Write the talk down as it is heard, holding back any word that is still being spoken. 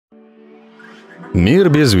Мир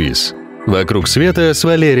без виз. Вокруг света с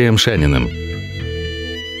Валерием Шаниным.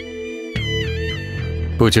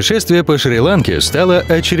 Путешествие по Шри-Ланке стало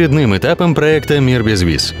очередным этапом проекта «Мир без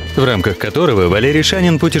виз», в рамках которого Валерий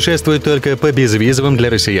Шанин путешествует только по безвизовым для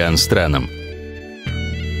россиян странам.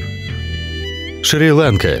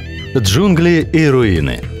 Шри-Ланка. Джунгли и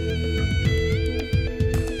руины.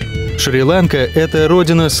 Шри-Ланка – это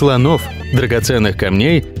родина слонов, драгоценных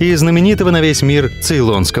камней и знаменитого на весь мир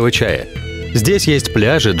цейлонского чая. Здесь есть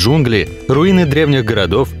пляжи, джунгли, руины древних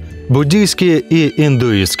городов, буддистские и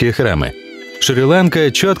индуистские храмы.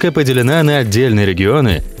 Шри-Ланка четко поделена на отдельные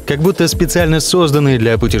регионы, как будто специально созданные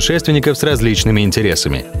для путешественников с различными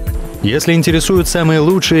интересами. Если интересуют самые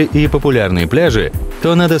лучшие и популярные пляжи,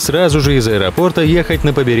 то надо сразу же из аэропорта ехать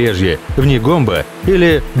на побережье, в Негомбо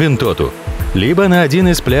или Бентоту, либо на один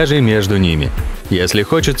из пляжей между ними. Если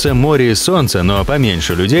хочется моря и солнца, но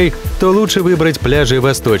поменьше людей, то лучше выбрать пляжи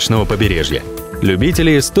восточного побережья.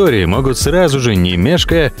 Любители истории могут сразу же, не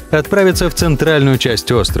мешкая, отправиться в центральную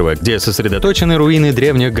часть острова, где сосредоточены руины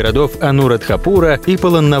древних городов Анурадхапура и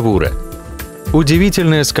Полоннарува.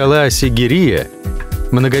 Удивительная скала Сигирия,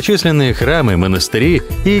 многочисленные храмы, монастыри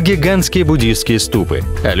и гигантские буддистские ступы.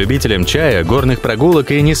 А любителям чая, горных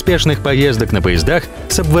прогулок и неспешных поездок на поездах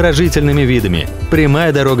с обворожительными видами –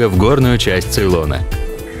 прямая дорога в горную часть Цейлона.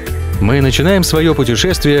 Мы начинаем свое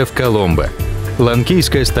путешествие в Коломбо.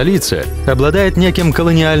 Ланкийская столица обладает неким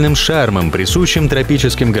колониальным шармом, присущим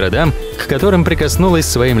тропическим городам, к которым прикоснулась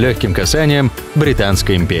своим легким касанием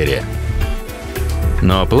Британская империя.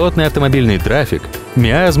 Но плотный автомобильный трафик,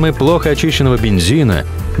 миазмы плохо очищенного бензина,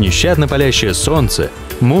 нещадно палящее солнце,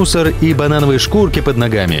 мусор и банановые шкурки под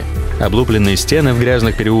ногами, облупленные стены в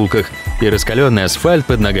грязных переулках и раскаленный асфальт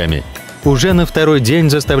под ногами уже на второй день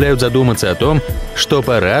заставляют задуматься о том, что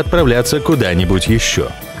пора отправляться куда-нибудь еще.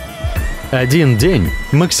 Один день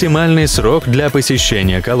 – максимальный срок для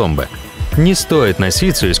посещения Коломбо. Не стоит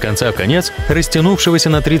носиться из конца в конец растянувшегося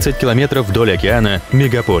на 30 километров вдоль океана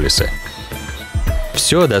мегаполиса.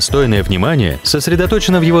 Все достойное внимания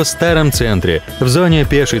сосредоточено в его старом центре, в зоне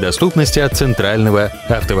пешей доступности от центрального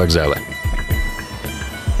автовокзала.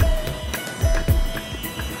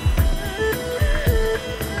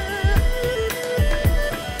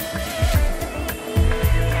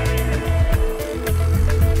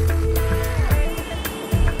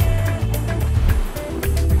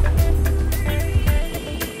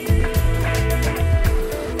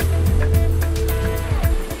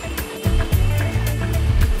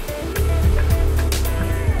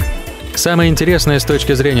 Самое интересное с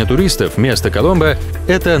точки зрения туристов место Коломбо –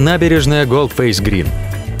 это набережная Голд-Фейс Грин.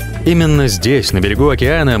 Именно здесь, на берегу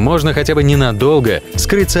океана, можно хотя бы ненадолго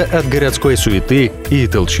скрыться от городской суеты и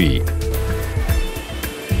толчии.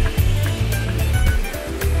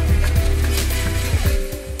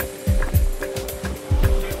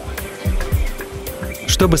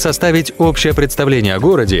 Чтобы составить общее представление о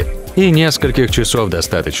городе, и нескольких часов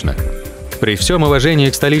достаточно. При всем уважении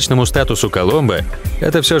к столичному статусу Коломбо,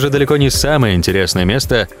 это все же далеко не самое интересное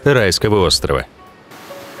место райского острова.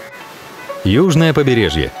 Южное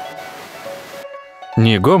побережье.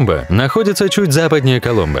 Негомбо находится чуть западнее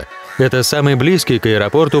Коломбо. Это самый близкий к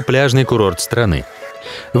аэропорту пляжный курорт страны.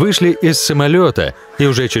 Вышли из самолета и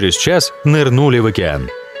уже через час нырнули в океан.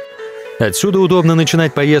 Отсюда удобно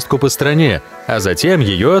начинать поездку по стране, а затем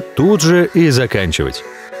ее тут же и заканчивать.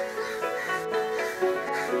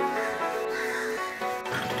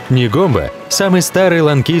 Негомбо – самый старый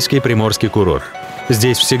ланкийский приморский курорт.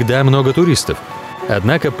 Здесь всегда много туристов.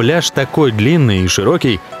 Однако пляж такой длинный и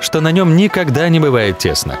широкий, что на нем никогда не бывает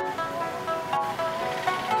тесно.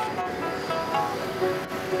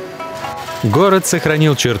 Город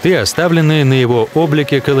сохранил черты, оставленные на его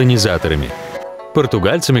облике колонизаторами –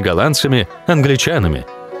 португальцами, голландцами, англичанами.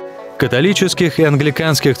 Католических и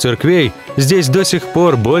англиканских церквей здесь до сих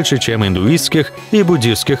пор больше, чем индуистских и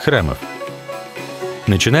буддистских храмов.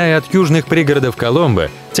 Начиная от южных пригородов Коломбо,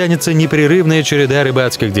 тянется непрерывная череда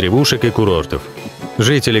рыбацких деревушек и курортов.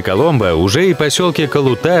 Жители Коломбо уже и поселки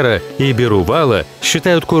Калутара и Берувала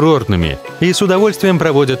считают курортными и с удовольствием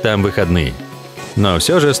проводят там выходные. Но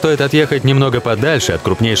все же стоит отъехать немного подальше от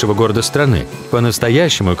крупнейшего города страны.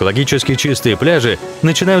 По-настоящему экологически чистые пляжи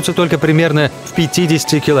начинаются только примерно в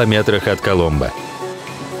 50 километрах от Коломбо.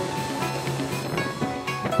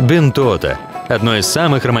 Бентота – одно из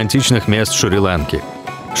самых романтичных мест Шри-Ланки.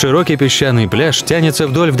 Широкий песчаный пляж тянется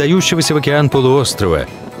вдоль вдающегося в океан полуострова,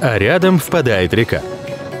 а рядом впадает река.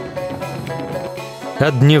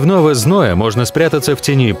 От дневного зноя можно спрятаться в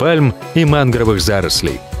тени пальм и мангровых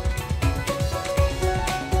зарослей.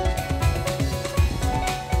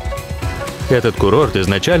 Этот курорт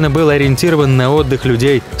изначально был ориентирован на отдых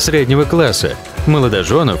людей среднего класса,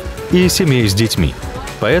 молодоженов и семей с детьми.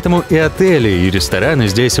 Поэтому и отели, и рестораны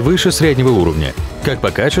здесь выше среднего уровня, как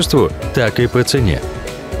по качеству, так и по цене.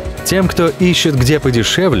 Тем, кто ищет где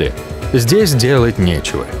подешевле, здесь делать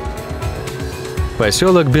нечего.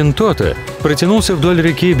 Поселок Бентота протянулся вдоль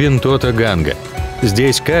реки Бентота-Ганга.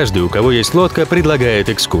 Здесь каждый, у кого есть лодка, предлагает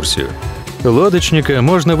экскурсию. Лодочника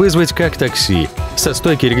можно вызвать как такси со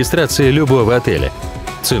стойки регистрации любого отеля.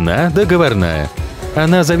 Цена договорная.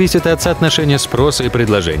 Она зависит от соотношения спроса и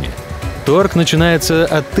предложения. Торг начинается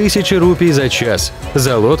от 1000 рупий за час,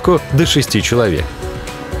 за лодку до 6 человек.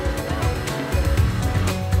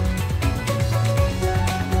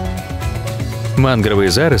 Мангровые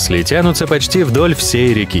заросли тянутся почти вдоль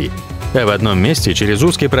всей реки, а в одном месте через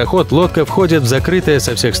узкий проход лодка входит в закрытое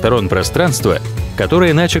со всех сторон пространство,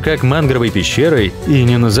 которое иначе как мангровой пещерой и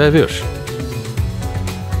не назовешь.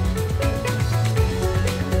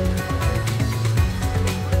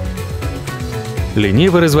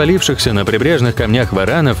 Лениво развалившихся на прибрежных камнях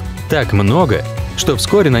варанов так много, что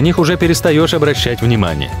вскоре на них уже перестаешь обращать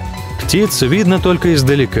внимание. Птиц видно только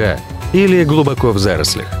издалека или глубоко в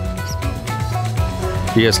зарослях.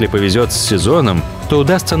 Если повезет с сезоном, то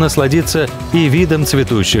удастся насладиться и видом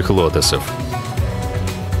цветущих лотосов.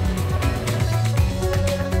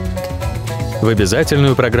 В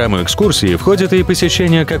обязательную программу экскурсии входит и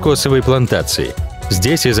посещение кокосовой плантации.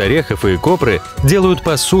 Здесь из орехов и копры делают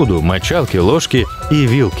посуду, мочалки, ложки и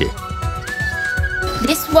вилки.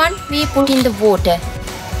 This one we put in the water.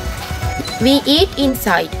 We eat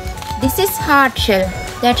inside. This is hard shell.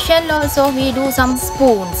 That shell also we do some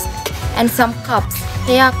spoons and some cups,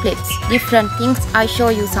 hair clips, different things. I show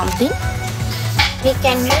you something. We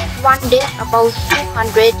can make one day about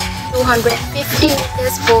 200-250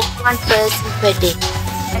 liters for one person per day.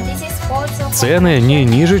 And this is also. Цены не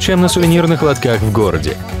ниже, чем на сувенирных лотках в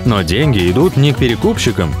городе, но деньги идут не к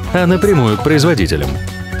перекупщикам, а напрямую к производителям.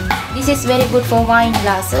 This is very good for wine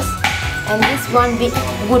glasses, and this one be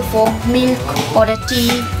good for milk or a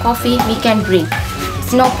tea, coffee. We can drink.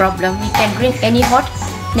 It's no problem. We can drink any hot,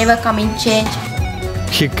 never come in change.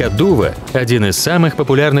 Хиккадува – один из самых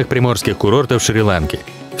популярных приморских курортов Шри-Ланки.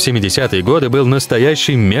 В 70-е годы был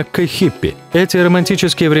настоящей меккой хиппи. Эти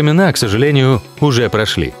романтические времена, к сожалению, уже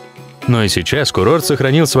прошли. Но и сейчас курорт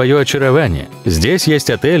сохранил свое очарование. Здесь есть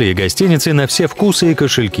отели и гостиницы на все вкусы и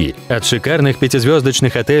кошельки. От шикарных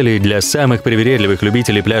пятизвездочных отелей для самых привередливых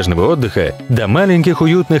любителей пляжного отдыха до маленьких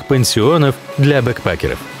уютных пансионов для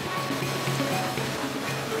бэкпакеров.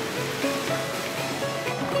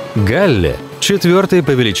 Галле – четвертый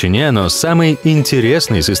по величине, но самый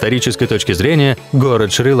интересный с исторической точки зрения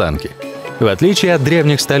город Шри-Ланки. В отличие от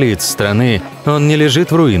древних столиц страны, он не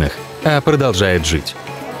лежит в руинах, а продолжает жить.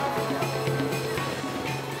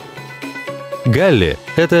 Галле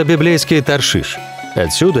 – это библейский Таршиш.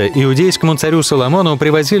 Отсюда иудейскому царю Соломону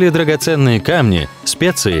привозили драгоценные камни,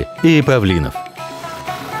 специи и павлинов.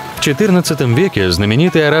 В XIV веке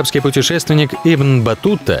знаменитый арабский путешественник Ибн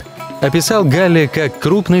Батутта описал Галле как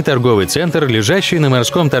крупный торговый центр, лежащий на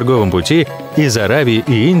морском торговом пути из Аравии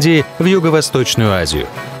и Индии в Юго-Восточную Азию.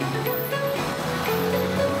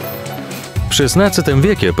 В XVI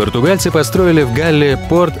веке португальцы построили в Галле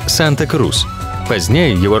порт Санта-Крус.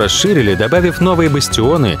 Позднее его расширили, добавив новые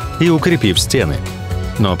бастионы и укрепив стены.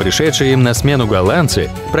 Но пришедшие им на смену голландцы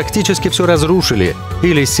практически все разрушили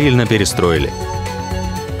или сильно перестроили.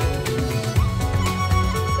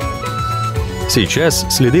 Сейчас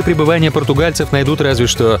следы пребывания португальцев найдут разве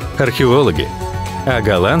что археологи. А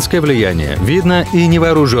голландское влияние видно и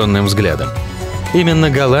невооруженным взглядом. Именно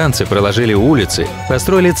голландцы проложили улицы,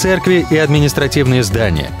 построили церкви и административные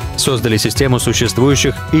здания, создали систему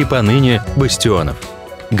существующих и поныне бастионов.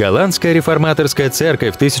 Голландская реформаторская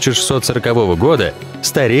церковь 1640 года –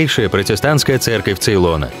 старейшая протестантская церковь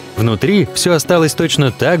Цейлона. Внутри все осталось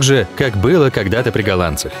точно так же, как было когда-то при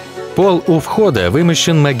голландцах. Пол у входа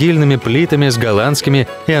вымощен могильными плитами с голландскими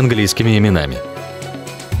и английскими именами.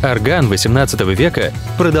 Орган XVIII века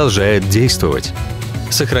продолжает действовать.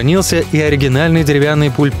 Сохранился и оригинальный деревянный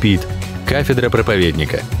пульпит, кафедра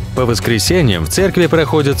проповедника. По воскресеньям в церкви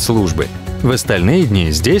проходят службы. В остальные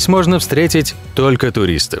дни здесь можно встретить только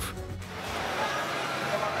туристов.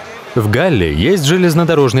 В Галле есть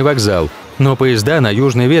железнодорожный вокзал, но поезда на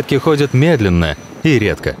южной ветке ходят медленно и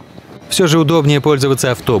редко. Все же удобнее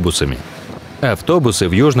пользоваться автобусами. Автобусы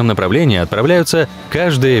в южном направлении отправляются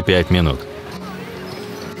каждые 5 минут.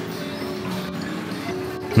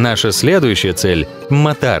 Наша следующая цель –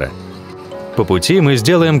 Матара. По пути мы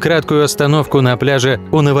сделаем краткую остановку на пляже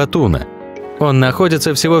Унаватуна. Он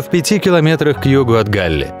находится всего в 5 километрах к югу от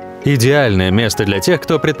Галле. Идеальное место для тех,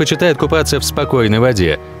 кто предпочитает купаться в спокойной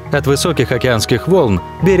воде. От высоких океанских волн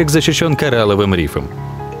берег защищен коралловым рифом.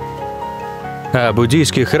 А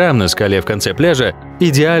буддийский храм на скале в конце пляжа –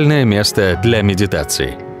 идеальное место для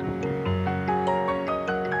медитации.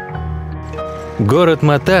 Город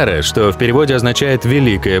Матара, что в переводе означает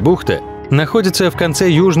 «Великая бухта», находится в конце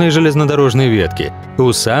южной железнодорожной ветки,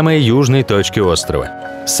 у самой южной точки острова.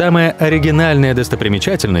 Самая оригинальная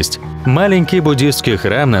достопримечательность – маленький буддистский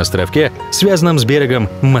храм на островке, связанном с берегом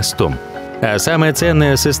мостом. А самое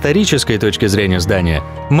ценное с исторической точки зрения здания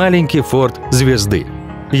 – маленький форт Звезды.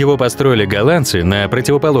 Его построили голландцы на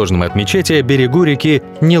противоположном от мечети берегу реки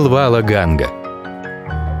Нилвала-Ганга.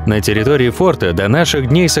 На территории форта до наших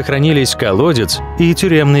дней сохранились колодец и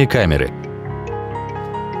тюремные камеры.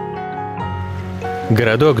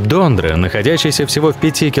 Городок Дондра, находящийся всего в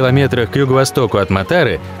 5 километрах к юго-востоку от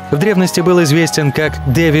Матары, в древности был известен как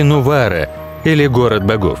Деви-Нувара или город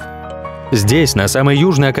богов. Здесь, на самой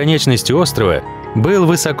южной оконечности острова, был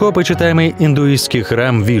высоко почитаемый индуистский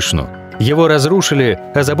храм Вишну. Его разрушили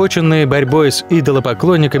озабоченные борьбой с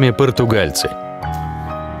идолопоклонниками португальцы.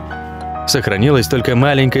 Сохранилось только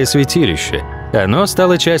маленькое святилище. Оно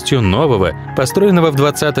стало частью нового, построенного в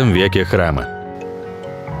 20 веке храма.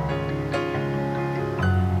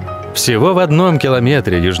 Всего в 1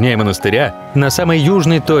 километре южнее монастыря, на самой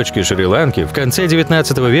южной точке Шри-Ланки, в конце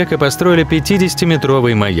 19 века построили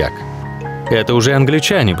 50-метровый маяк. Это уже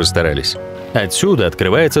англичане постарались. Отсюда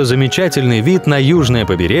открывается замечательный вид на южное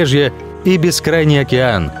побережье и бескрайний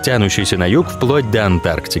океан, тянущийся на юг вплоть до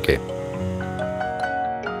Антарктики.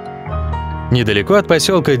 Недалеко от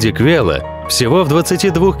поселка Диквела, всего в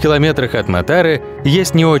 22 километрах от Матары,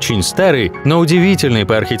 есть не очень старый, но удивительный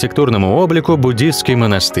по архитектурному облику буддистский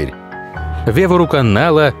монастырь –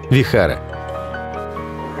 Веваруканнала Вихара.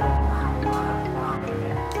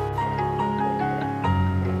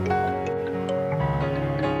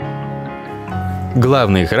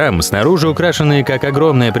 Главный храм, снаружи украшенный как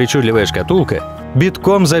огромная причудливая шкатулка,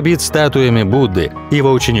 битком забит статуями Будды,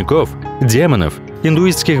 его учеников, демонов,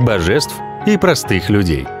 индуистских божеств и простых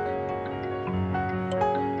людей.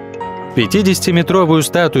 50-метровую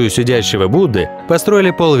статую сидящего Будды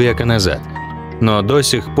построили полвека назад. Но до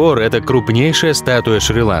сих пор это крупнейшая статуя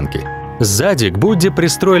Шри-Ланки. Сзади к Будде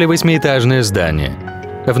пристроили 8-этажное здание.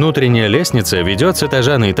 Внутренняя лестница ведет с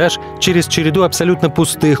этажа на этаж через череду абсолютно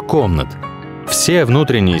пустых комнат. Все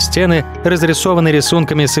внутренние стены разрисованы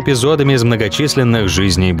рисунками с эпизодами из многочисленных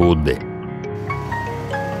жизней Будды.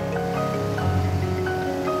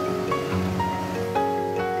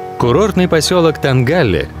 Курортный поселок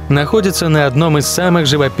Тангалли находится на одном из самых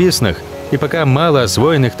живописных и пока мало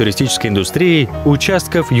освоенных туристической индустрией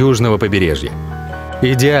участков южного побережья.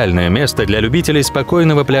 Идеальное место для любителей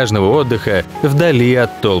спокойного пляжного отдыха вдали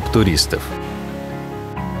от толп туристов.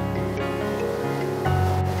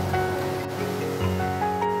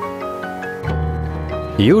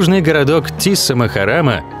 Южный городок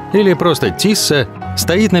Тисса-Махарама, или просто Тисса,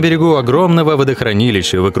 стоит на берегу огромного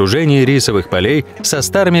водохранилища в окружении рисовых полей со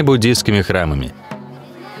старыми буддистскими храмами.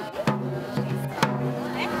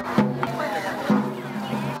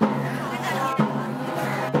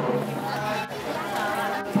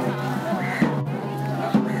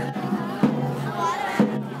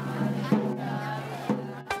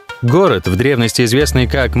 Город, в древности известный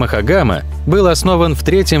как Махагама, был основан в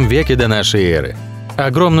III веке до нашей эры.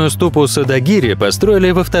 Огромную ступу Садагири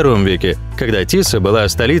построили во II веке, когда Тисса была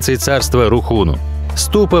столицей царства Рухуну.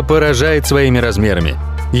 Ступа поражает своими размерами.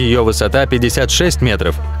 Ее высота 56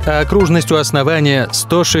 метров, а окружность у основания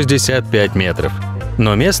 165 метров.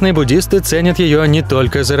 Но местные буддисты ценят ее не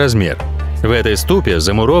только за размер. В этой ступе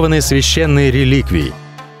замурованы священные реликвии.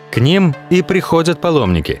 К ним и приходят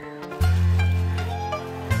паломники.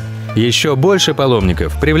 Еще больше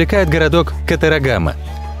паломников привлекает городок Катарагама,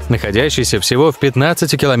 находящийся всего в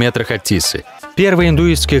 15 километрах от Тиссы. Первый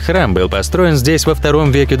индуистский храм был построен здесь во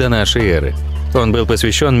II веке до нашей эры. Он был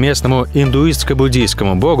посвящен местному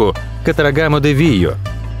индуистско-буддийскому богу Катарагаму-де-Вийо.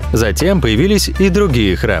 Затем появились и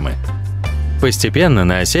другие храмы. Постепенно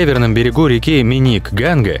на северном берегу реки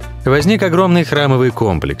Миник-Ганга возник огромный храмовый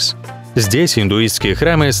комплекс. Здесь индуистские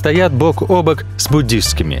храмы стоят бок о бок с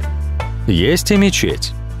буддистскими. Есть и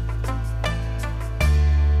мечеть.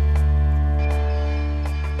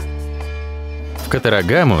 В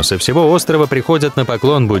Катарагаму со всего острова приходят на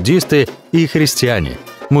поклон буддисты и христиане,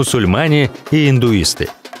 мусульмане и индуисты.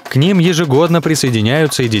 К ним ежегодно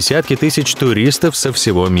присоединяются и десятки тысяч туристов со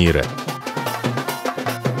всего мира.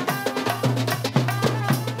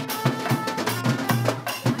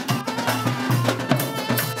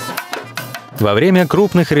 Во время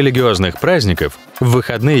крупных религиозных праздников, в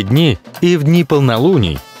выходные дни и в дни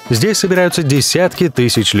полнолуний Здесь собираются десятки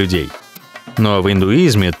тысяч людей. Но в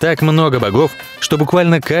индуизме так много богов, что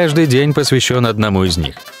буквально каждый день посвящен одному из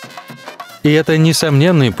них. И это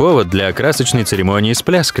несомненный повод для красочной церемонии с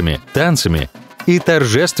плясками, танцами и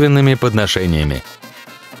торжественными подношениями.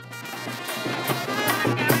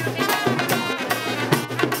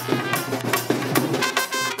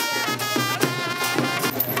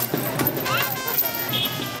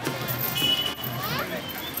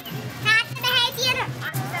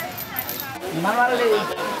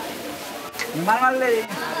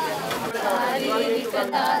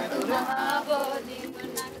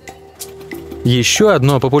 Еще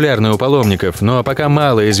одно популярное у паломников, но пока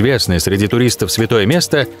мало известное среди туристов святое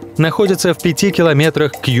место, находится в 5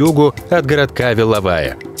 километрах к югу от городка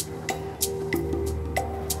Велавая.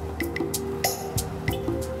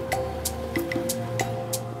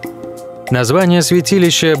 Название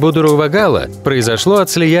святилища Будурувагала произошло от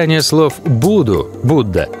слияния слов «буду» –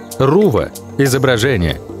 «будда», «рува» –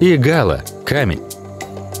 «изображение» и «гала» – «камень».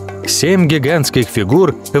 7 гигантских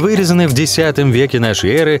фигур вырезаны в X веке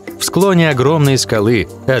нашей эры в склоне огромной скалы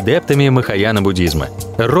адептами махаяна-буддизма.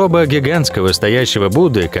 Роба гигантского стоящего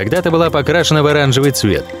Будды когда-то была покрашена в оранжевый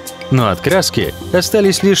цвет, но от краски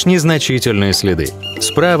остались лишь незначительные следы.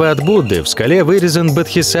 Справа от Будды в скале вырезан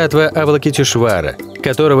Бодхисаттва Авалокитешвара,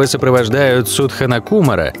 которого сопровождают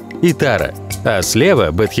Судханакумара и Тара, а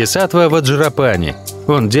слева – Бодхисаттва Ваджрапани.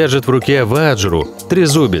 Он держит в руке ваджру –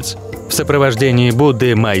 трезубец, в сопровождении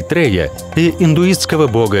Будды Майтрея и индуистского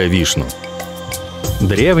бога Вишну.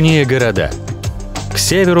 Древние города. К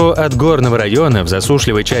северу от горного района в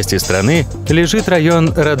засушливой части страны лежит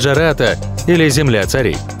район Раджарата или Земля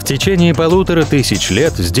царей. В течение 1500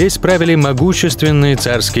 лет здесь правили могущественные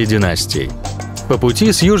царские династии. По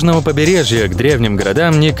пути с южного побережья к древним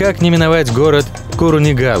городам никак не миновать город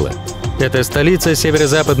Курунегала. Это столица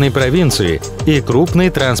северо-западной провинции и крупный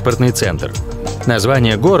транспортный центр.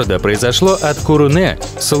 Название города произошло от Куруне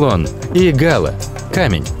 – слон и Гала –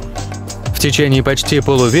 камень. В течение почти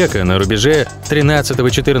полувека на рубеже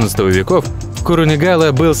 13-14 веков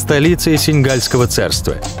Курунегала был столицей Сингальского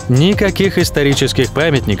царства. Никаких исторических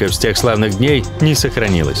памятников с тех славных дней не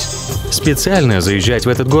сохранилось. Специально заезжать в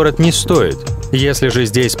этот город не стоит. Если же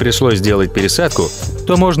здесь пришлось сделать пересадку,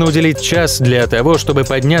 то можно уделить час для того, чтобы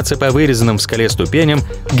подняться по вырезанным в скале ступеням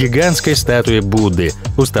к гигантской статуе Будды,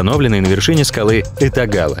 установленной на вершине скалы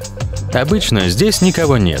Итагала. Обычно здесь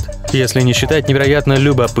никого нет, если не считать невероятно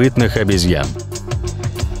любопытных обезьян.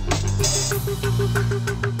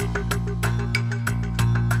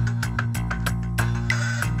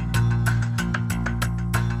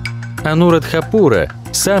 Анурадхапура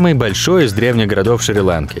 – самый большой из древних городов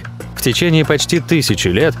Шри-Ланки. В течение почти 1000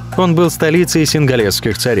 лет он был столицей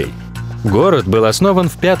сингалесских царей. Город был основан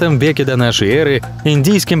в V веке до нашей эры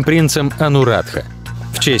индийским принцем Анурадха.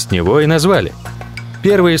 В честь него и назвали.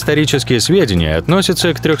 Первые исторические сведения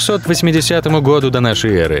относятся к 380 году до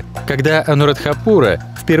нашей эры, когда Анурадхапура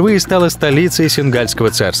впервые стала столицей Сингальского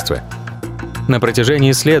царства. На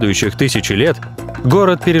протяжении следующих 1000 лет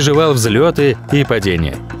город переживал взлеты и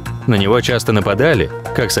падения. На него часто нападали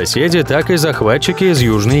как соседи, так и захватчики из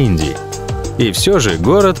Южной Индии. И все же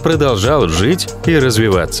город продолжал жить и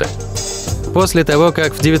развиваться. После того,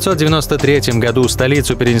 как в 993 году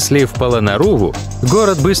столицу перенесли в Полоннаруву,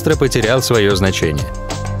 город быстро потерял свое значение.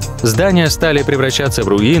 Здания стали превращаться в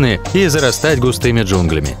руины и зарастать густыми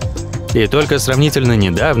джунглями. И только сравнительно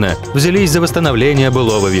недавно взялись за восстановление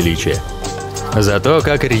былого величия. Зато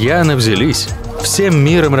как рьяно взялись, всем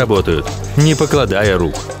миром работают, не покладая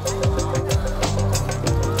рук.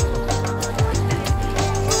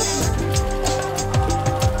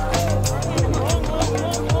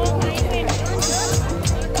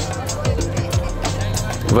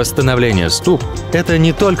 Восстановление ступ – это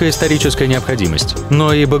не только историческая необходимость,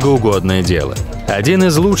 но и богоугодное дело. Один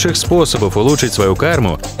из лучших способов улучшить свою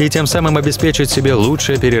карму и тем самым обеспечить себе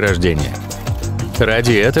лучшее перерождение.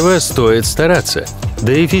 Ради этого стоит стараться.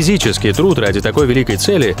 Да и физический труд ради такой великой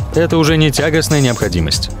цели – это уже не тягостная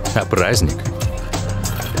необходимость, а праздник.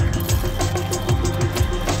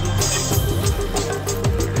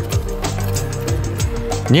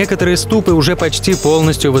 Некоторые ступы уже почти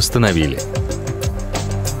полностью восстановили.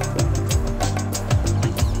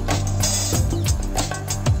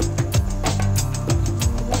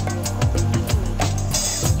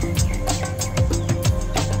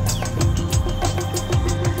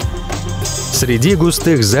 Среди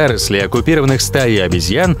густых зарослей оккупированных стаей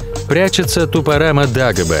обезьян прячется Тупарама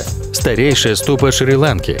Дагоба, старейшая ступа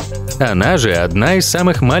Шри-Ланки. Она же одна из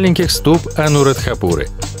самых маленьких ступ Анурадхапуры.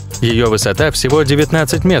 Ее высота всего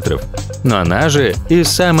 19 метров, но она же и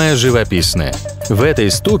самая живописная. В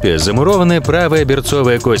этой ступе замурованы правая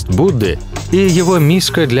берцовая кость Будды и его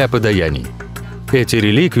миска для подаяний. Эти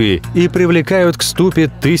реликвии и привлекают к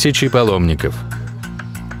ступе тысячи паломников.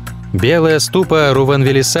 Белая ступа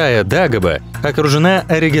Руванвелисая Дагоба окружена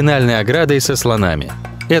оригинальной оградой со слонами.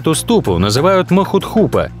 Эту ступу называют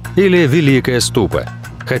Махутхупа или Великая ступа,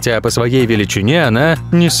 хотя по своей величине она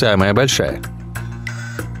не самая большая.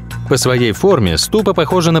 По своей форме ступа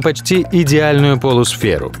похожа на почти идеальную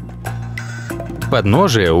полусферу.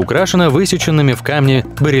 Подножие украшено высеченными в камне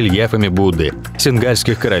барельефами Будды,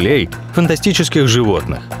 сингальских королей, фантастических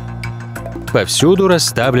животных. Повсюду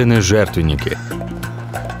расставлены жертвенники.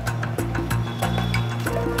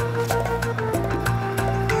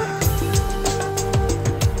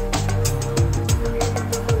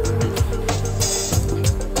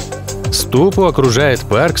 Ступу окружает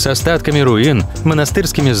парк с остатками руин,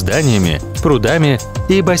 монастырскими зданиями, прудами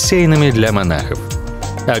и бассейнами для монахов.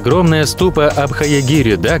 Огромная ступа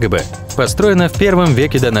Абхаягири Дагоба построена в I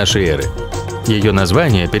веке до нашей эры. Ее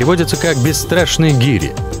название переводится как «бесстрашный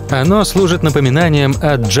гири». Оно служит напоминанием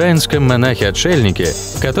о джайнском монахе-отшельнике,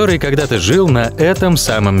 который когда-то жил на этом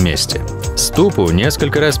самом месте. Ступу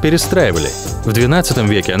несколько раз перестраивали. В XII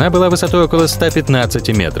веке она была высотой около 115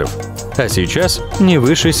 метров, а сейчас не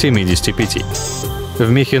выше 75.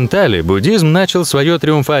 В Михинтале буддизм начал свое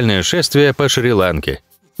триумфальное шествие по Шри-Ланке.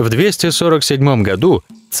 В 247 году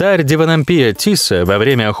царь Деванампия Тисса во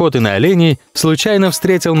время охоты на оленей случайно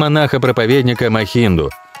встретил монаха-проповедника Махинду.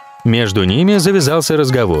 Между ними завязался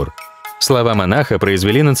разговор. Слова монаха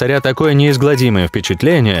произвели на царя такое неизгладимое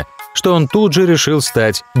впечатление, что он тут же решил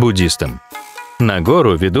стать буддистом. На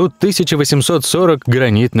гору ведут 1840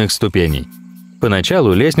 гранитных ступеней.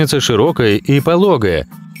 Поначалу лестница широкая и пологая,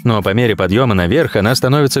 но по мере подъема наверх она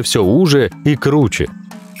становится все уже и круче.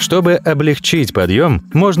 Чтобы облегчить подъем,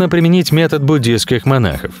 можно применить метод буддистских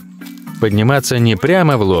монахов. Подниматься не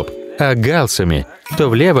прямо в лоб, а галсами, то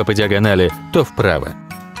влево по диагонали, то вправо.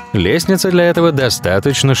 Лестница для этого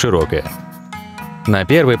достаточно широкая. На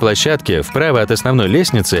первой площадке вправо от основной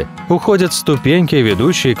лестницы уходят ступеньки,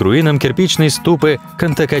 ведущие к руинам кирпичной ступы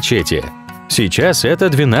Кантакачетия. Сейчас это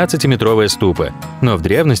 12-метровая ступа, но в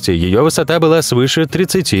древности ее высота была свыше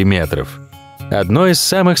 30 метров. Одно из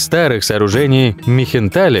самых старых сооружений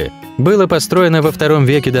Михинтале было построено во II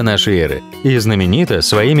веке до нашей эры и знаменито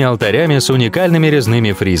своими алтарями с уникальными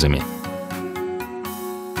резными фризами.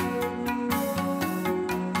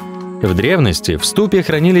 В древности в ступе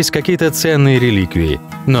хранились какие-то ценные реликвии,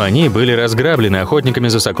 но они были разграблены охотниками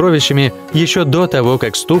за сокровищами еще до того,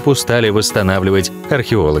 как ступу стали восстанавливать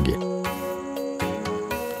археологи.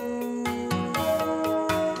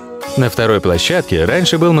 На второй площадке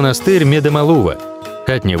раньше был монастырь Негомбо.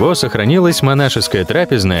 От него сохранилась монашеская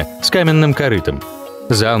трапезная с каменным корытом,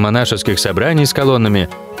 зал монашеских собраний с колоннами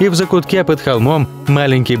и в закутке под холмом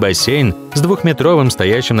маленький бассейн с 2-метровым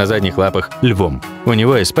стоящим на задних лапах львом. У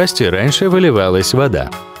него из пасти раньше выливалась вода.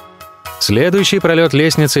 Следующий пролет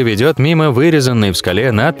лестницы ведет мимо вырезанной в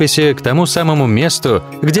скале надписи к тому самому месту,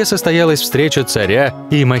 где состоялась встреча царя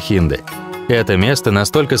и Махинды. Это место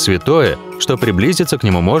настолько святое, что приблизиться к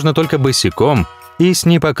нему можно только босиком и с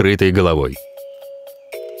непокрытой головой.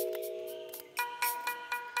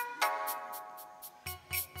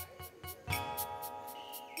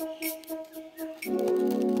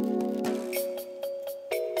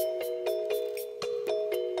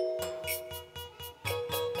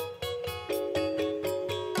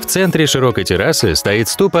 В центре широкой террасы стоит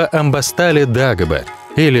ступа Амбастали Дагоба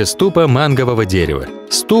или ступа мангового дерева.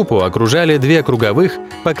 Ступу окружали 2 круговых,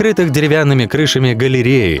 покрытых деревянными крышами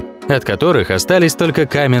галереи, от которых остались только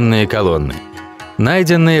каменные колонны.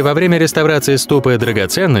 Найденные во время реставрации ступы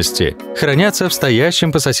драгоценности хранятся в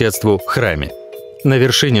стоящем по соседству храме. На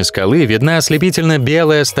вершине скалы видна ослепительно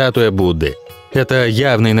белая статуя Будды. Это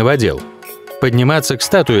явный новодел. Подниматься к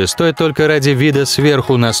статуе стоит только ради вида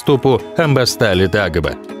сверху на ступу Амбастали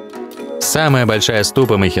Дагоба. Самая большая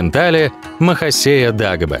ступа Михинтале – Махасея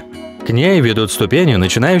Дагоба. К ней ведут ступени,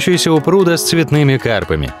 начинающиеся у пруда с цветными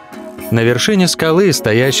карпами. На вершине скалы,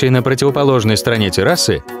 стоящей на противоположной стороне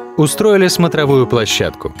террасы, устроили смотровую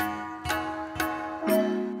площадку.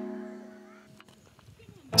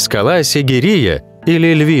 Скала Сигирия,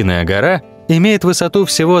 или Львиная гора, имеет высоту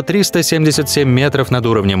всего 377 метров над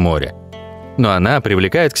уровнем моря. Но она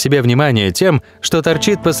привлекает к себе внимание тем, что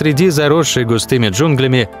торчит посреди заросшей густыми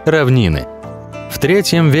джунглями равнины. В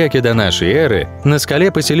III веке до нашей эры на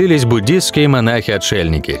скале поселились буддистские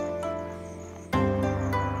монахи-отшельники.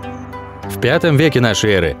 В V веке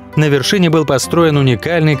нашей эры на вершине был построен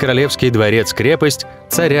уникальный королевский дворец-крепость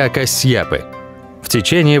царя Касьяпы. В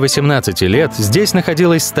течение 18 лет здесь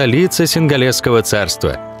находилась столица Сингалесского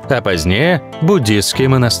царства а позднее – буддистский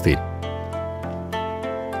монастырь.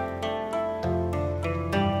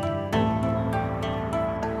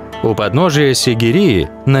 У подножия Сигирии,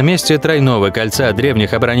 на месте тройного кольца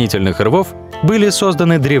древних оборонительных рвов, были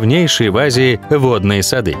созданы древнейшие в Азии водные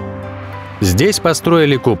сады. Здесь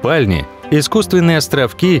построили купальни, искусственные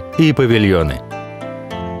островки и павильоны.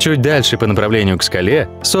 Чуть дальше по направлению к скале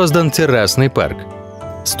создан террасный парк.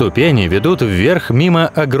 Ступени ведут вверх мимо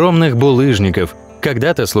огромных булыжников,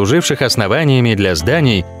 когда-то служивших основаниями для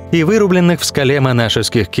зданий и вырубленных в скале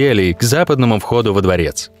монашеских келий к западному входу во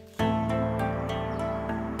дворец.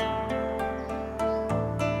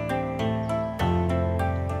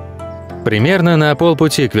 Примерно на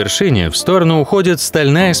полпути к вершине в сторону уходит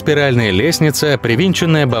стальная спиральная лестница,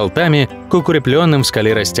 привинченная болтами к укрепленным в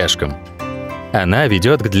скале растяжкам. Она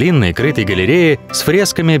ведет к длинной крытой галерее с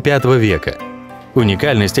фресками V века.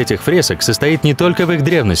 Уникальность этих фресок состоит не только в их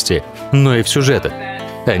древности, но и в сюжетах.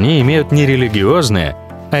 Они имеют не религиозное,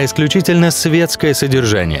 а исключительно светское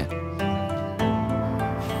содержание.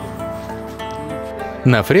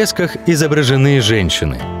 На фресках изображены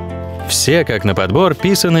женщины. Все, как на подбор,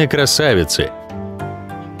 писаные красавицы.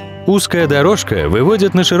 Узкая дорожка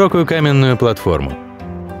выводит на широкую каменную платформу.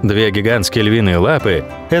 Две гигантские львиные лапы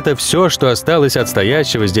 – это все, что осталось от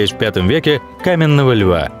стоящего здесь в V веке каменного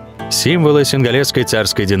льва, символа сингалесской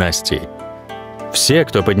царской династии. Все,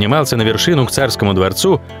 кто поднимался на вершину к царскому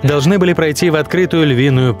дворцу, должны были пройти в открытую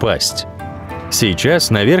львиную пасть. Сейчас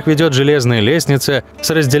наверх ведет железная лестница с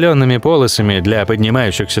разделенными полосами для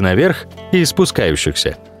поднимающихся наверх и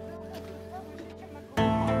спускающихся.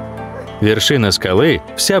 Вершина скалы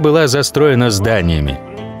вся была застроена зданиями,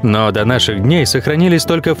 но до наших дней сохранились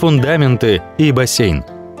только фундаменты и бассейн.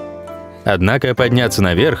 Однако подняться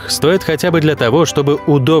наверх стоит хотя бы для того, чтобы,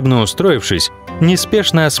 удобно устроившись,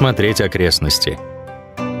 неспешно осмотреть окрестности.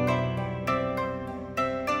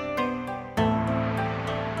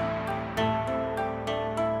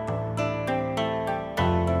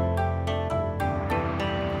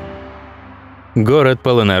 Город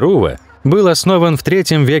Полоннарува был основан в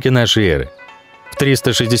III веке нашей эры. В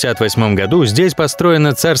 368 году здесь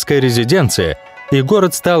построена царская резиденция, и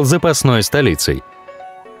город стал запасной столицей.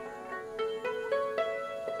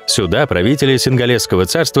 Сюда правители Сингалесского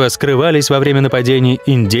царства скрывались во время нападений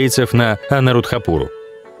индейцев на Анурадхапуру.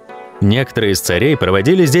 Некоторые из царей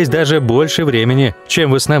проводили здесь даже больше времени,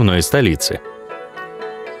 чем в основной столице.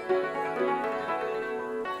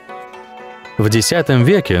 В X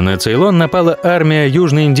веке на Цейлон напала армия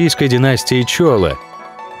южноиндийской династии Чола.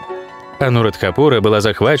 Анурадхапура была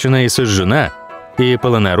захвачена и сожжена, и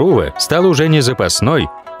Полоннарува стала уже не запасной,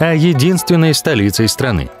 а единственной столицей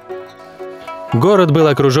страны. Город был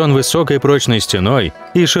окружен высокой прочной стеной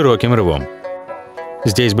и широким рвом.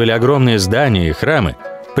 Здесь были огромные здания и храмы,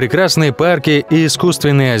 прекрасные парки и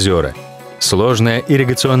искусственные озера, сложная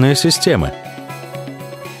ирригационная система.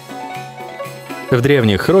 В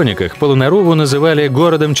древних хрониках Полоннаруву называли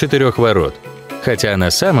городом 4 ворот, хотя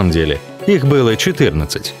на самом деле их было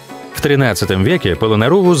 14. В XIII веке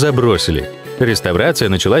Полоннаруву забросили. Реставрация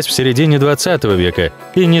началась в середине XX века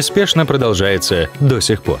и неспешно продолжается до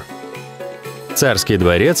сих пор. Царский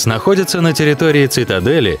дворец находится на территории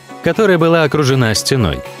цитадели, которая была окружена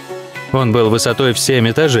стеной. Он был высотой в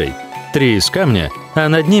 7 этажей, 3 из камня, а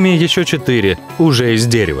над ними еще 4 уже из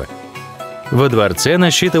дерева. Во дворце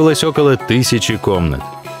насчитывалось около 1000 комнат.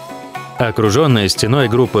 Окруженная стеной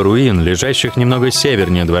группа руин, лежащих немного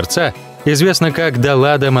севернее дворца, известна как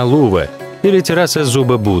Далада Малува или терраса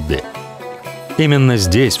зуба Будды. Именно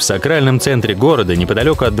здесь, в сакральном центре города,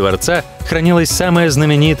 неподалеку от дворца, хранилась самая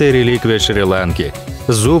знаменитая реликвия Шри-Ланки –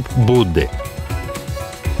 зуб Будды.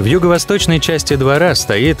 В юго-восточной части двора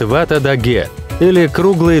стоит вата-даге, или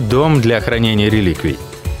круглый дом для хранения реликвий.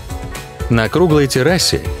 На круглой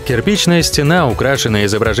террасе кирпичная стена, украшенная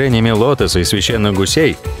изображениями лотоса и священных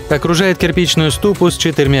гусей, окружает кирпичную ступу с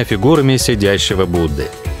 4 фигурами сидящего Будды.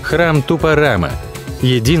 Храм Тупарама –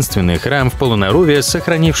 единственный храм в Полоннаруве с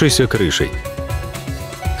сохранившейся крышей.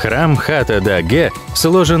 Храм Хата-Даге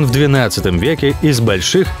сложен в XII веке из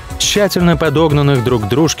больших, тщательно подогнанных друг к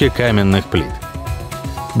дружке каменных плит.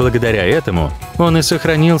 Благодаря этому он и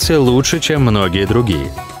сохранился лучше, чем многие другие.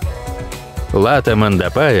 Лата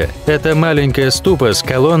Мандапая – это маленькая ступа с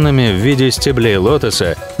колоннами в виде стеблей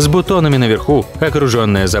лотоса с бутонами наверху,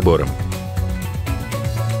 окруженная забором.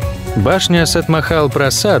 Башня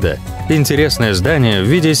Сатмахал-Прасада – интересное здание в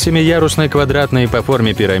виде 7-ярусной квадратной по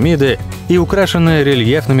форме пирамиды и украшенное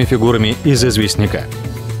рельефными фигурами из известняка.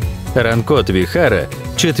 Ранкот-Вихара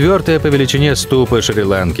 – 4-я по величине ступа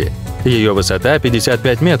Шри-Ланки. Ее высота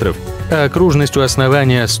 55 метров, а окружность у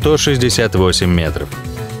основания 168 метров.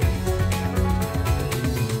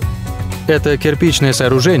 Это кирпичное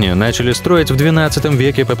сооружение начали строить в XII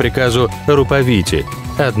веке по приказу Рупавити,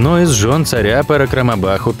 одной из жен царя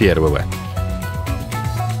Паракрамабаху I.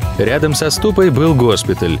 Рядом со ступой был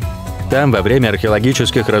госпиталь. Там во время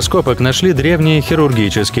археологических раскопок нашли древние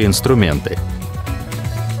хирургические инструменты.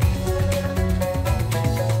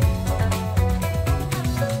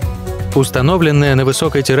 Установленная на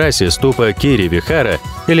высокой террасе ступа Кири-Вихара,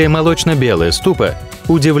 или молочно-белая ступа,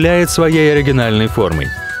 удивляет своей оригинальной формой.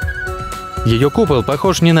 Ее купол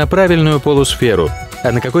похож не на правильную полусферу,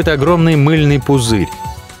 а на какой-то огромный мыльный пузырь.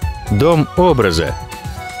 Дом образа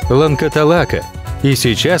 – Ланкаталака, и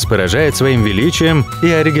сейчас поражает своим величием и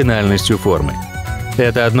оригинальностью формы.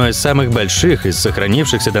 Это одно из самых больших из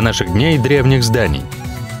сохранившихся до наших дней древних зданий.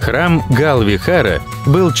 Храм Гал-Вихара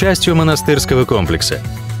был частью монастырского комплекса.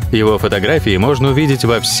 Его фотографии можно увидеть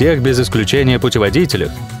во всех без исключения путеводителях,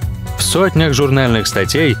 в сотнях журнальных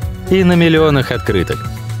статей и на миллионах открыток.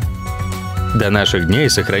 До наших дней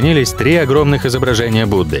сохранились 3 огромных изображения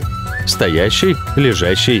Будды – стоящий,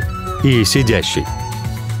 лежащий и сидящий.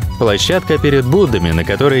 Площадка перед Буддами, на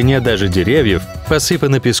которой нет даже деревьев,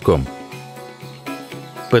 посыпана песком.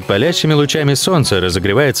 Под палящими лучами солнца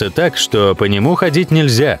разогревается так, что по нему ходить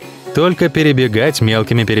нельзя, только перебегать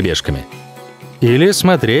мелкими перебежками. Или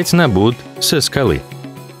смотреть на Будд со скалы.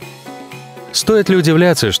 Стоит ли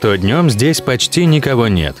удивляться, что днем здесь почти никого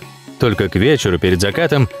нет? Только к вечеру перед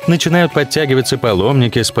закатом начинают подтягиваться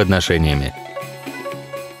паломники с подношениями.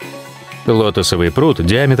 Лотосовый пруд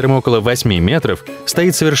диаметром около 8 метров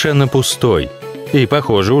стоит совершенно пустой и,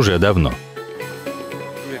 похоже, уже давно.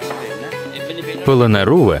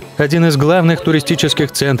 Полоннарува – один из главных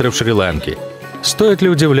туристических центров Шри-Ланки. Стоит ли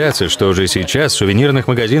удивляться, что уже сейчас сувенирных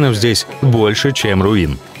магазинов здесь больше, чем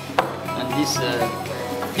руин?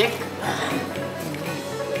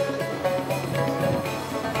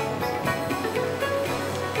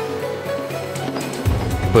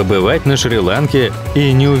 Побывать на Шри-Ланке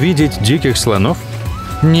и не увидеть диких слонов?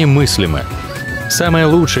 Немыслимо. Самое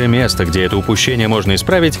лучшее место, где это упущение можно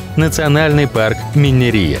исправить – национальный парк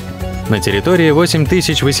Миннерия. На территории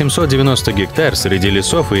 8890 гектар среди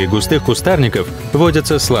лесов и густых кустарников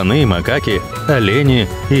водятся слоны, макаки, олени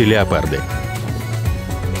и леопарды.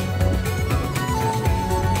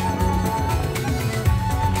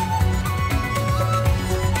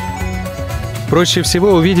 Проще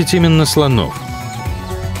всего увидеть именно слонов.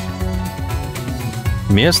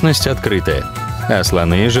 Местность открытая, а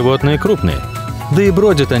слоны – животные крупные. Да и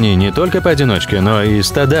бродят они не только поодиночке, но и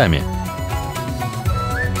стадами.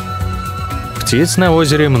 Птиц на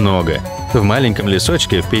озере много. В маленьком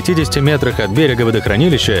лесочке в 50 метрах от берега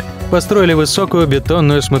водохранилища построили высокую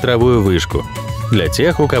бетонную смотровую вышку для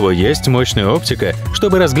тех, у кого есть мощная оптика,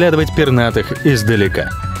 чтобы разглядывать пернатых издалека.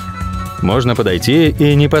 Можно подойти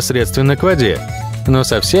и непосредственно к воде, но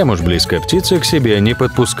совсем уж близко птицы к себе не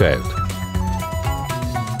подпускают.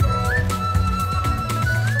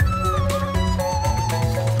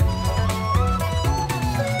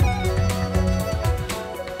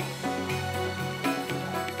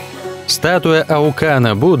 Статуя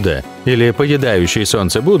Аукана Будда, или поедающий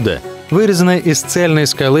солнце Будда, вырезана из цельной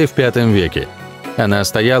скалы в V веке. Она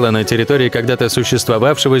стояла на территории когда-то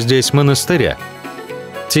существовавшего здесь монастыря.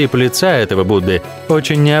 Тип лица этого Будды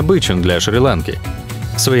очень необычен для Шри-Ланки.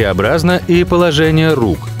 Своеобразно и положение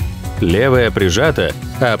рук. Левая прижата,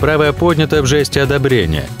 а правая поднята в жесте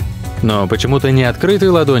одобрения. Но почему-то не открытой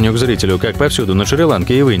ладонью к зрителю, как повсюду на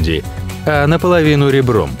Шри-Ланке и в Индии, а наполовину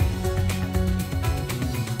ребром.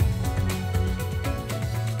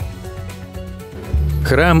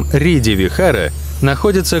 Храм Риди-Вихара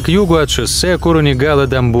находится к югу от шоссе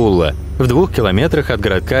Курунигала-Дамбулла, в 2 километрах от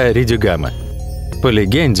городка Ридигама. По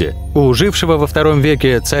легенде, у жившего во II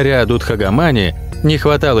веке царя Дудхагамани не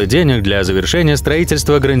хватало денег для завершения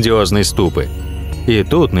строительства грандиозной ступы. И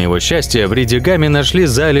тут, на его счастье, в Ридигаме нашли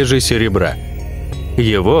залежи серебра.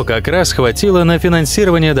 Его как раз хватило на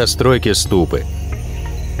финансирование достройки ступы.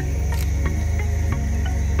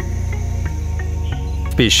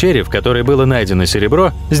 В пещере, в которой было найдено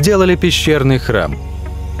серебро, сделали пещерный храм.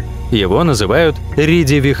 Его называют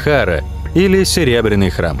Риди-Вихара или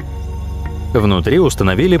Серебряный храм. Внутри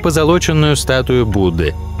установили позолоченную статую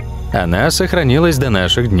Будды. Она сохранилась до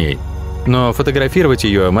наших дней, но фотографировать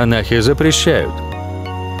ее монахи запрещают.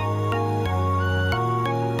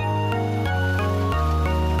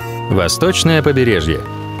 Восточное побережье.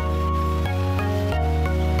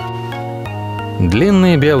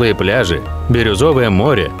 Длинные белые пляжи, бирюзовое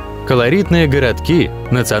море, колоритные городки,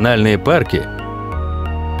 национальные парки.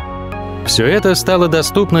 Все это стало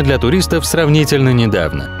доступно для туристов сравнительно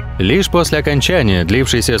недавно, лишь после окончания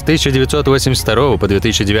длившейся с 1982 по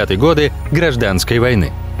 2009 годы гражданской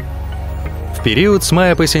войны. В период с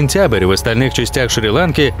мая по сентябрь в остальных частях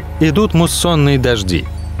Шри-Ланки идут муссонные дожди,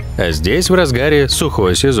 а здесь в разгаре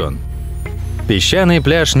сухой сезон. Песчаный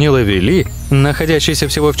пляж Нилавели, находящийся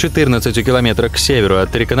всего в 14 километрах к северу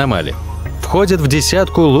от Трикономали, входит в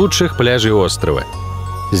десятку лучших пляжей острова.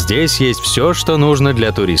 Здесь есть все, что нужно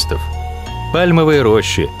для туристов. Пальмовые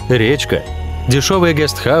рощи, речка, дешевые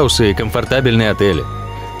гестхаусы и комфортабельные отели.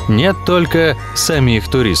 Нет только самих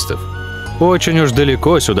туристов. Очень уж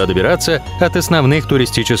далеко сюда добираться от основных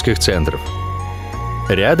туристических центров.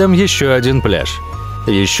 Рядом еще один пляж,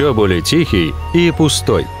 еще более тихий и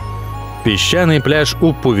пустой. Песчаный пляж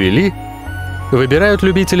Уппувели выбирают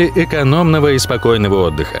любители экономного и спокойного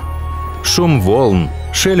отдыха. Шум волн,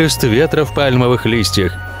 шелест ветра в пальмовых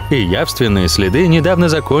листьях и явственные следы недавно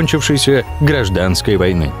закончившейся гражданской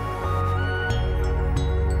войны.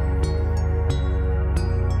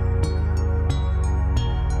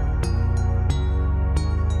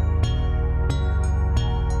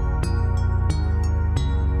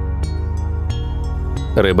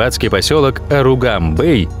 Рыбацкий поселок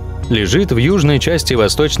Аругам-Бэй лежит в южной части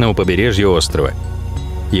восточного побережья острова.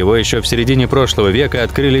 Его еще в середине прошлого века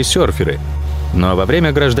открыли серферы, но во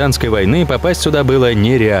время гражданской войны попасть сюда было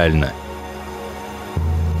нереально.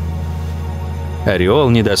 Ореол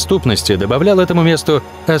недоступности добавлял этому месту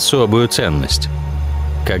особую ценность.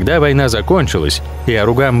 Когда война закончилась и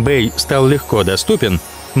Аругам-Бэй стал легко доступен,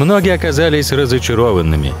 многие оказались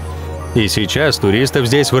разочарованными. И сейчас туристов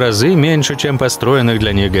здесь в разы меньше, чем построенных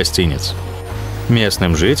для них гостиниц.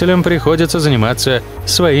 Местным жителям приходится заниматься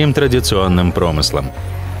своим традиционным промыслом.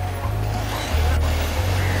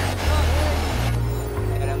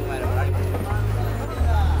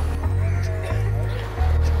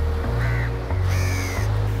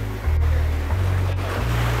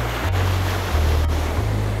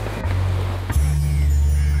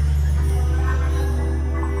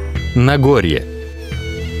 Нагорье.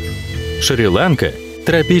 Шри-Ланка –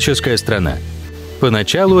 тропическая страна.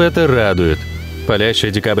 Поначалу это радует.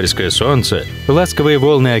 Палящее декабрьское солнце, ласковые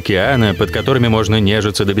волны океана, под которыми можно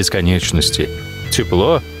нежиться до бесконечности.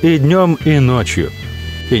 Тепло и днем, и ночью.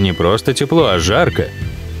 И не просто тепло, а жарко.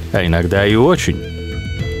 А иногда и очень.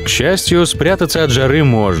 К счастью, спрятаться от жары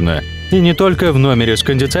можно. И не только в номере с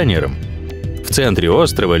кондиционером. В центре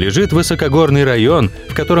острова лежит высокогорный район,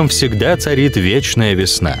 в котором всегда царит вечная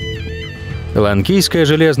весна. Ланкийская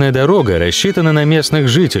железная дорога рассчитана на местных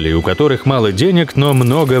жителей, у которых мало денег, но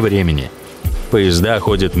много времени. Поезда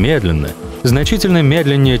ходят медленно, значительно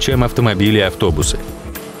медленнее, чем автомобили и автобусы.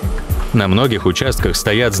 На многих участках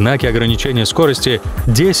стоят знаки ограничения скорости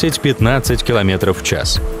 10-15 км в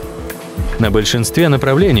час. На большинстве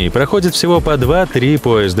направлений проходит всего по 2-3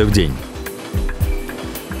 поезда в день.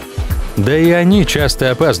 Да и они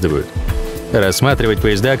часто опаздывают. Рассматривать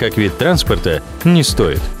поезда как вид транспорта не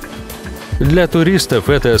стоит. Для туристов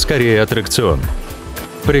это скорее аттракцион.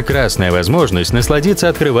 Прекрасная возможность насладиться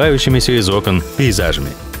открывающимися из окон пейзажами.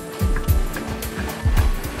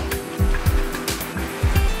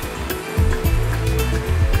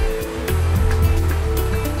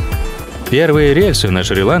 Первые рельсы на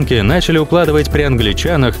Шри-Ланке начали укладывать при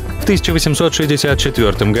англичанах в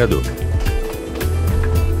 1864 году.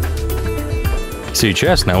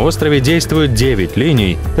 Сейчас на острове действует 9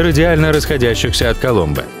 линий, радиально расходящихся от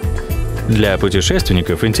Коломбо. Для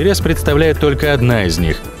путешественников интерес представляет только одна из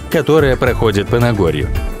них, которая проходит по Нагорью.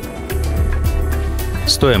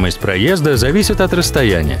 Стоимость проезда зависит от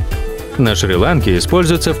расстояния. На Шри-Ланке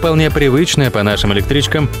используется вполне привычная по нашим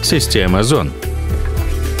электричкам система зон.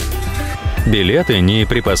 Билеты ни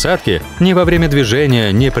при посадке, ни во время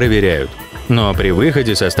движения не проверяют, но при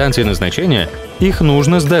выходе со станции назначения их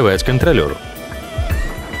нужно сдавать контролеру.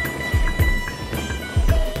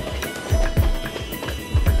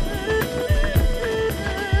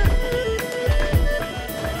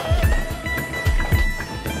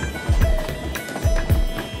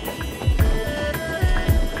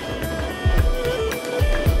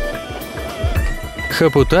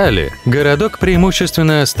 Хапутали, городок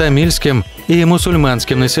преимущественно с тамильским и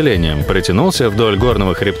мусульманским населением, протянулся вдоль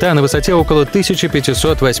горного хребта на высоте около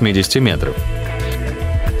 1580 метров.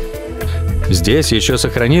 Здесь еще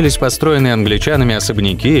сохранились построенные англичанами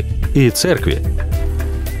особняки и церкви.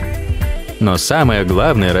 Но самое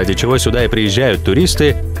главное, ради чего сюда и приезжают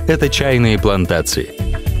туристы, это чайные плантации.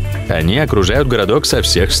 Они окружают городок со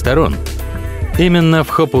всех сторон. Именно в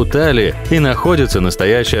Хапутали и находится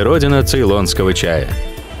настоящая родина цейлонского чая.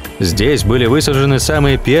 Здесь были высажены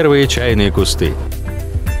самые первые чайные кусты.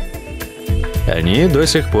 Они до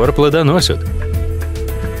сих пор плодоносят.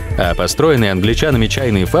 А построенные англичанами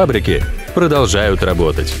чайные фабрики продолжают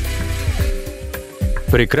работать.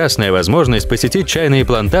 Прекрасная возможность посетить чайные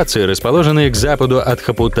плантации, расположенные к западу от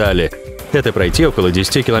Хапутали. Это пройти около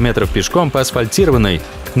 10 километров пешком по асфальтированной,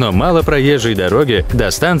 но малопроезжей дороге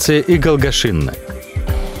до станции Игалгашинна.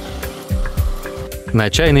 На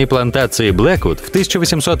чайной плантации Блэквуд в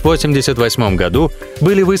 1888 году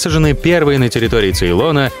были высажены первые на территории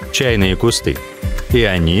Цейлона чайные кусты. И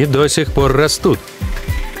они до сих пор растут.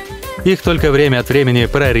 Их только время от времени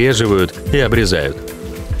прореживают и обрезают.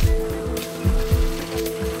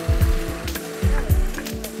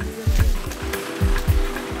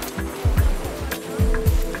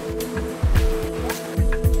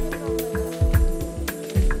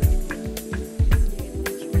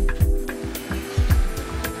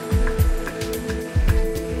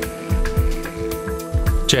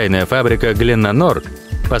 Чайная фабрика Гленнанор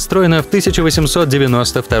построена в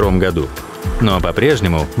 1892 году, но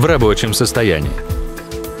по-прежнему в рабочем состоянии.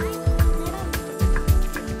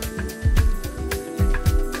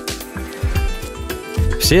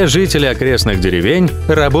 Все жители окрестных деревень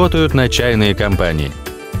работают на чайные компании,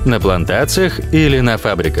 на плантациях или на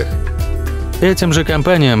фабриках. Этим же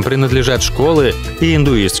компаниям принадлежат школы и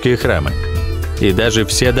индуистские храмы. И даже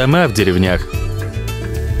все дома в деревнях.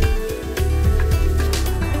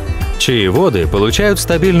 Чаеводы получают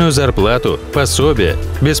стабильную зарплату, пособие,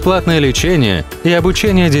 бесплатное лечение и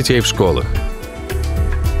обучение детей в школах.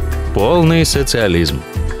 Полный социализм.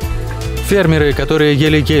 Фермеры, которые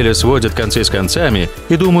еле-еле сводят концы с концами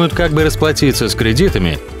и думают, как бы расплатиться с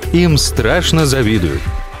кредитами, им страшно завидуют.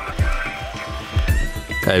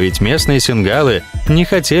 А ведь местные сингалы не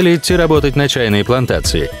хотели идти работать на чайные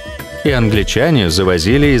плантации, и англичане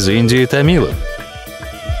завозили из Индии тамилов.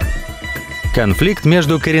 Конфликт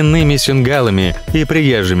между коренными сингалами и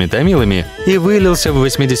приезжими тамилами и вылился в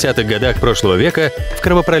 80-х годах прошлого века в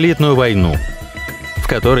кровопролитную войну, в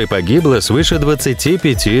которой погибло свыше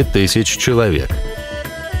 25 тысяч человек.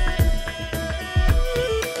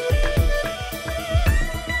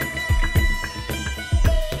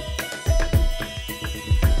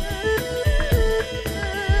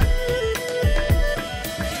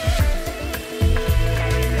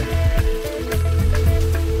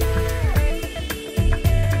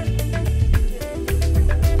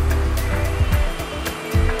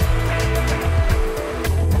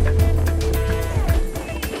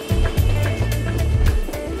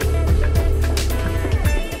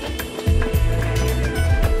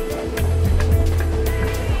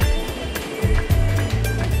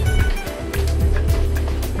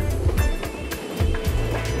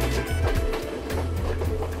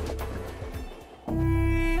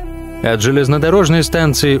 От железнодорожной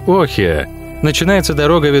станции Охиа начинается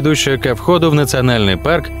дорога, ведущая ко входу в национальный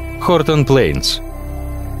парк Хортон Плейнс.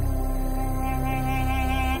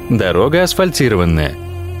 Дорога асфальтированная,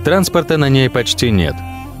 транспорта на ней почти нет,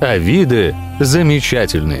 а виды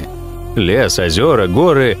замечательные. Лес, озера,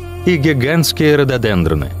 горы и гигантские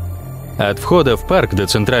рододендроны. От входа в парк до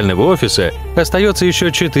центрального офиса остается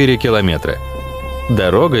еще 4 километра.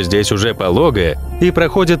 Дорога здесь уже пологая и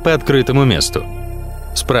проходит по открытому месту.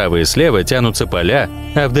 Справа и слева тянутся поля,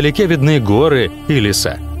 а вдалеке видны горы и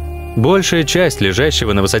леса. Большая часть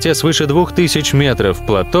лежащего на высоте свыше 2000 метров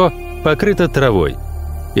плато покрыта травой.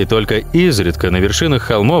 И только изредка на вершинах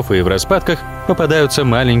холмов и в распадках попадаются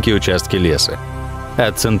маленькие участки леса.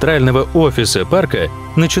 От центрального офиса парка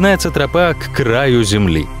начинается тропа к краю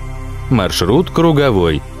земли. Маршрут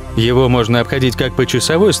круговой. Его можно обходить как по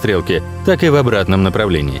часовой стрелке, так и в обратном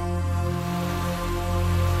направлении.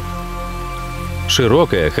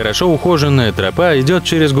 Широкая, хорошо ухоженная тропа идет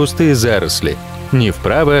через густые заросли. Ни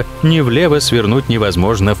вправо, ни влево свернуть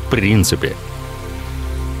невозможно в принципе.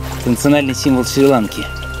 Национальный символ Шри-Ланки.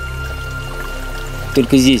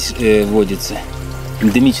 Только здесь водится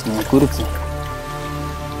эндемичная курица.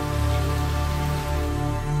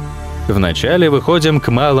 Вначале выходим к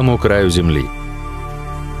малому краю земли.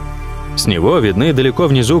 С него видны далеко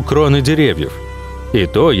внизу кроны деревьев. И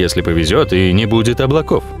то, если повезет и не будет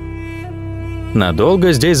облаков.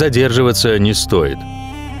 Надолго здесь задерживаться не стоит.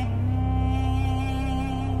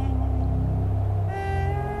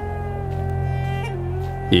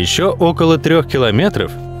 Еще около 3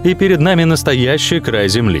 километров, и перед нами настоящий край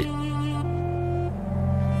земли.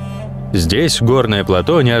 Здесь горное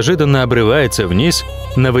плато неожиданно обрывается вниз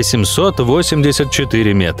на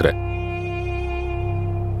 884 метра.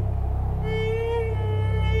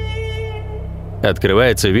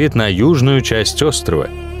 Открывается вид на южную часть острова.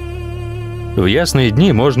 В ясные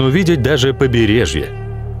дни можно увидеть даже побережье.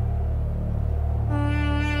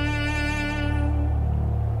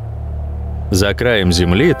 За краем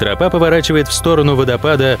земли тропа поворачивает в сторону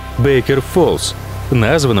водопада Бейкер-Фоллс,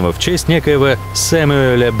 названного в честь некоего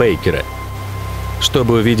Сэмюэля Бейкера.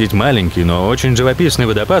 Чтобы увидеть маленький, но очень живописный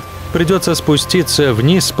водопад, придется спуститься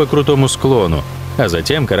вниз по крутому склону, а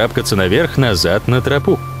затем карабкаться наверх назад на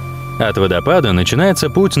тропу. От водопада начинается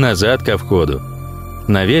путь назад ко входу.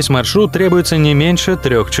 На весь маршрут требуется не меньше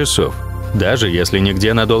 3 часов, даже если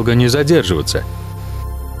нигде надолго не задерживаться.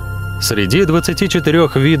 Среди 24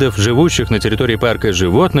 видов живущих на территории парка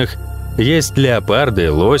животных есть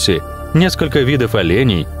леопарды, лоси, несколько видов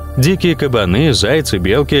оленей, дикие кабаны, зайцы,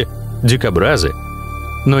 белки, дикобразы.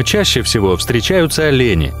 Но чаще всего встречаются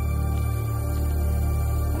олени.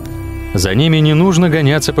 За ними не нужно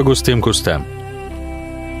гоняться по густым кустам.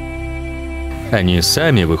 Они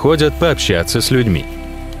сами выходят пообщаться с людьми.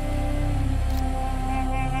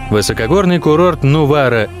 Высокогорный курорт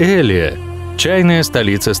Нувара-Элия – чайная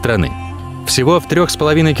столица страны. Всего в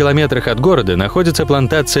 3,5 километрах от города находится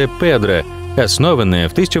плантация Педро, основанная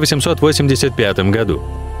в 1885 году.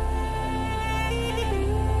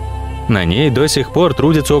 На ней до сих пор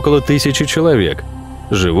трудится около 1000 человек.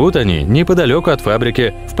 Живут они неподалеку от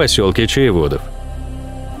фабрики в поселке Чаеводов.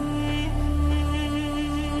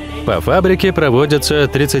 По фабрике проводятся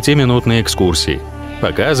 30-минутные экскурсии.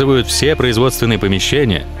 Показывают все производственные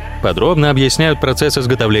помещения, подробно объясняют процесс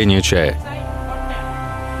изготовления чая.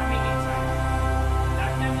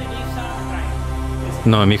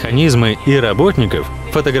 Но механизмы и работников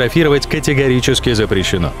фотографировать категорически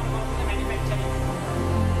запрещено.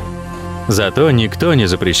 Зато никто не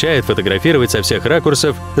запрещает фотографировать со всех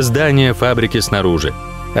ракурсов здания фабрики снаружи,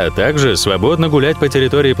 а также свободно гулять по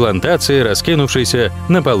территории плантации, раскинувшейся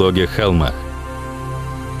на пологих холмах.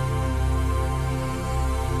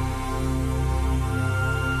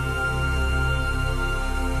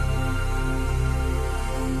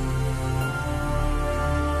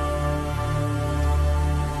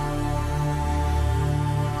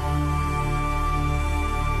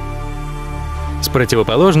 С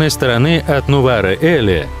противоположной стороны от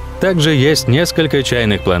Нувара-Элия также есть несколько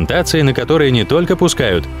чайных плантаций, на которые не только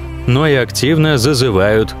пускают, но и активно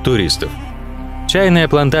зазывают туристов. Чайная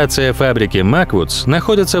плантация фабрики Маквудс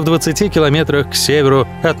находится в 20 километрах к северу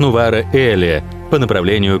от Нувара-Элия по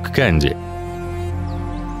направлению к Канди.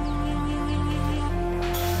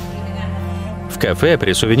 В кафе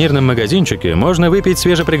при сувенирном магазинчике можно выпить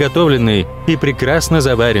свежеприготовленный и прекрасно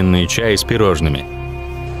заваренный чай с пирожными.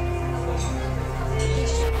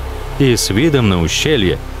 И с видом на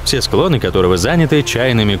ущелье, все склоны которого заняты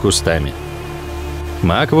чайными кустами.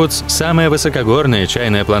 Маквудс – самая высокогорная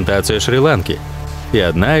чайная плантация Шри-Ланки и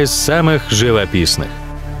одна из самых живописных.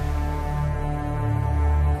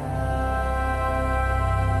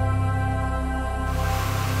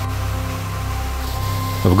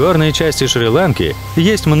 В горной части Шри-Ланки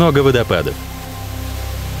есть много водопадов.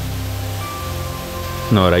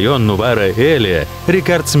 Но район Нувара-Элия –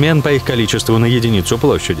 рекордсмен по их количеству на единицу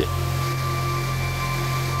площади.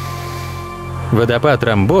 Водопад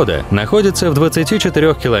Рамбода находится в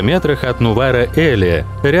 24 километрах от Нувара-Элия,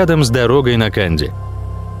 рядом с дорогой на Канди.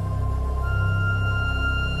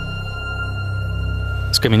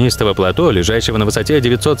 С каменистого плато, лежащего на высоте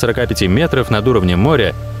 945 метров над уровнем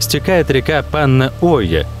моря, стекает река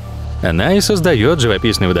Панна-Ойя. Она и создает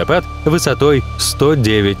живописный водопад высотой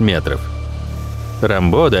 109 метров.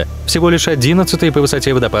 Рамбода – всего лишь 11-й по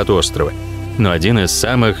высоте водопад острова, но один из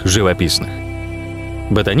самых живописных.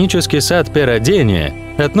 Ботанический сад Перодения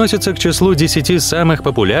относится к числу 10 самых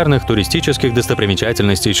популярных туристических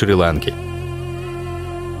достопримечательностей Шри-Ланки.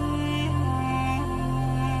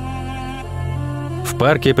 В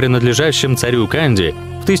парке, принадлежащем царю Канди,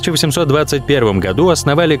 в 1821 году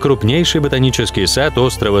основали крупнейший ботанический сад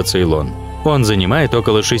острова Цейлон. Он занимает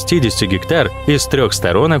около 60 гектар и с 3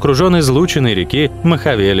 сторон окружен излученной реки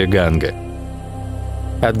Махавели-Ганга.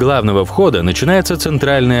 От главного входа начинается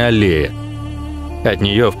центральная аллея. От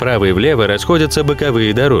нее вправо и влево расходятся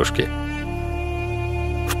боковые дорожки.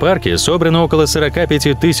 В парке собрано около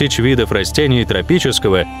 45 тысяч видов растений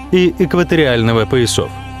тропического и экваториального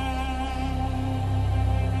поясов.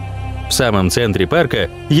 В самом центре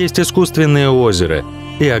парка есть искусственное озеро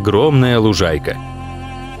и огромная лужайка.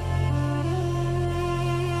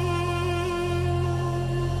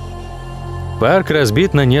 Парк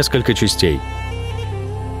разбит на несколько частей.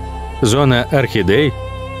 Зона орхидей,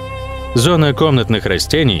 зона комнатных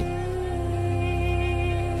растений,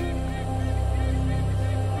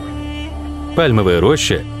 пальмовая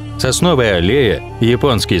роща, сосновая аллея,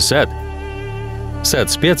 японский сад,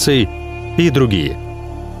 сад специй и другие.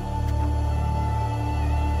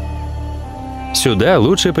 Сюда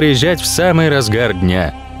лучше приезжать в самый разгар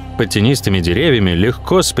дня. Под тенистыми деревьями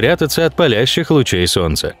легко спрятаться от палящих лучей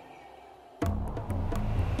солнца.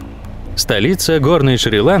 Столица горной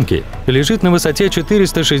Шри-Ланки лежит на высоте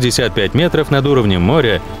 465 метров над уровнем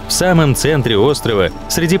моря в самом центре острова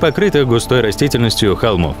среди покрытых густой растительностью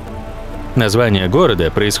холмов. Название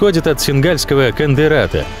города происходит от сингальского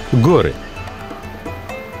кандерата – горы.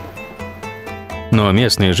 Но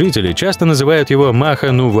местные жители часто называют его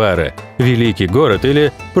Маха-Нувара – великий город,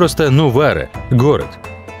 или просто Нувара – город.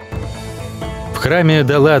 В храме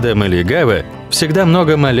Далада Малигава всегда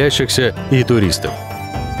много молящихся и туристов.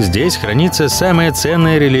 Здесь хранится самая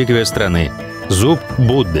ценная реликвия страны – зуб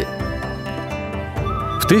Будды.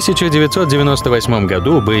 В 1998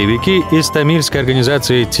 году боевики из тамильской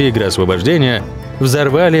организации «Тигр освобождения»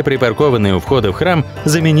 взорвали припаркованный у входа в храм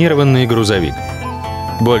заминированный грузовик.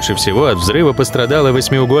 Больше всего от взрыва пострадала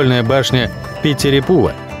восьмиугольная башня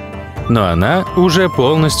Питерепува, но она уже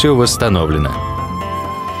полностью восстановлена.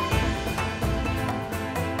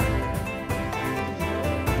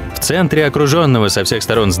 В центре окруженного со всех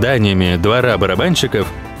сторон зданиями двора барабанщиков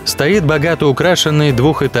стоит богато украшенный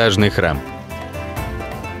двухэтажный храм.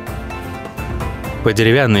 По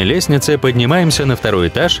деревянной лестнице поднимаемся на второй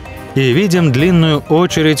этаж и видим длинную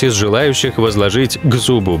очередь из желающих возложить к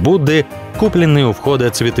зубу Будды купленные у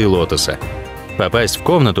входа цветы лотоса. Попасть в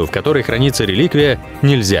комнату, в которой хранится реликвия,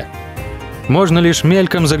 нельзя. Можно лишь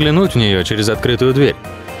мельком заглянуть в нее через открытую дверь,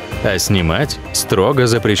 а снимать строго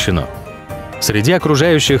запрещено. Среди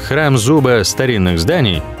окружающих храм зуба старинных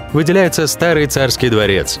зданий выделяется старый царский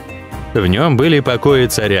дворец. В нем были покои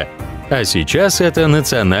царя, а сейчас это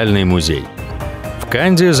национальный музей. В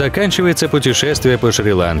Канди заканчивается путешествие по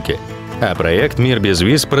Шри-Ланке, а проект «Мир без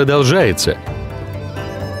виз» продолжается.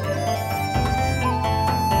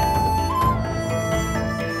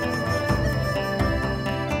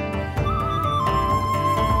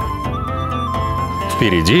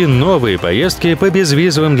 Впереди новые поездки по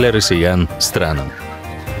безвизовым для россиян странам.